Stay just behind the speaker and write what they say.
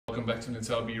Welcome back to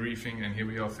Natal Bee Reefing, and here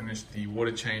we are finished the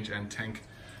water change and tank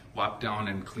wipe down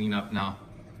and clean up now.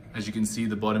 As you can see,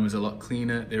 the bottom is a lot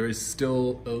cleaner. There is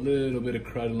still a little bit of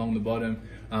crud along the bottom,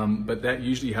 but that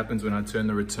usually happens when I turn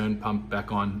the return pump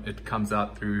back on. It comes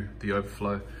out through the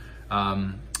overflow.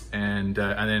 And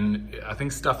then I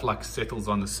think stuff like settles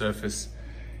on the surface,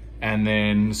 and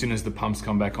then as soon as the pumps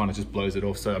come back on, it just blows it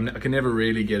off. So I can never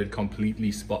really get it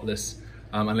completely spotless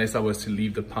unless I was to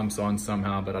leave the pumps on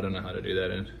somehow, but I don't know how to do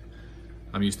that, and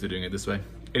I'm used to doing it this way.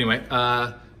 Anyway,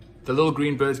 the little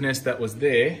green bird's nest that was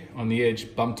there on the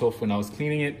edge bumped off when I was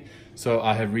cleaning it, so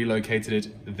I have relocated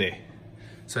it there.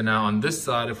 So now on this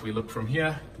side, if we look from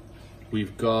here,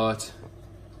 we've got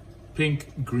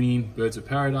pink, green birds of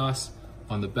paradise.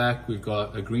 On the back, we've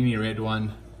got a greeny red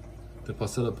one, the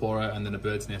Pocillopora, and then a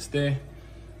bird's nest there.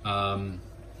 And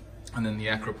then the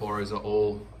Acroporas are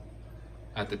all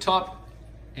at the top.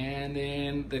 And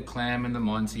then the clam and the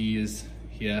Monty is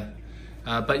here.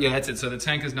 But yeah, that's it. So the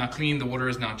tank is now clean, the water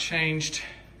is now changed.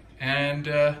 And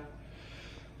I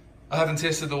haven't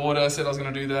tested the water. I said I was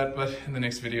gonna do that, but in the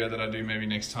next video that I do, maybe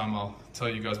next time, I'll tell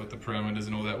you guys what the parameters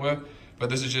and all that were. But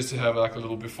this is just to have like a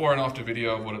little before and after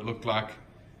video of what it looked like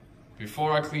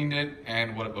before I cleaned it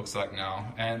and what it looks like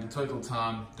now. And the total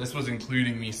time, this was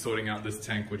including me sorting out this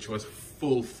tank, which was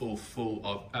full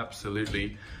of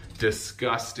absolutely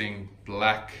disgusting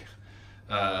black,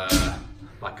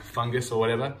 like fungus or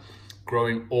whatever,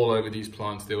 growing all over these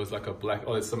plants. There was like a black,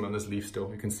 oh, there's some on this leaf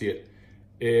still, you can see it.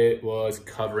 It was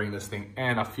covering this thing,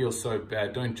 and I feel so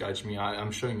bad. Don't judge me,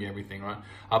 I'm showing you everything, right?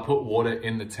 I put water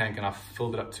in the tank and I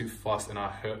filled it up too fast and I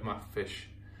hurt my fish.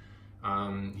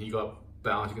 He got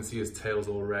bound, you can see his tail's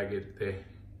all ragged there.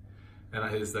 And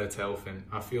here's their tail fin.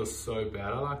 I feel so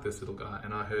bad. I like this little guy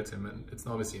and I hurt him, and it's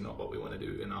obviously not what we want to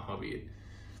do in our hobby.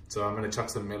 So I'm going to chuck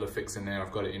some Melafix in there.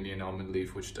 I've got an Indian almond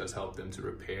leaf, which does help them to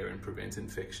repair and prevent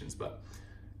infections. But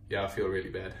yeah, I feel really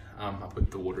bad. I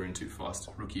put the water in too fast,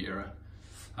 rookie error.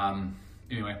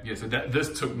 Anyway, yeah, so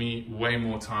this took me way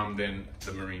more time than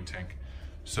the marine tank.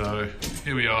 So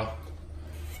here we are,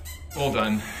 all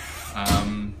done.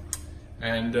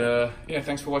 Yeah,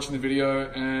 thanks for watching the video,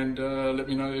 and let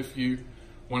me know if you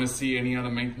want to see any other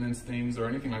maintenance things or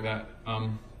anything like that.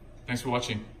 Thanks for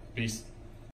watching. Peace.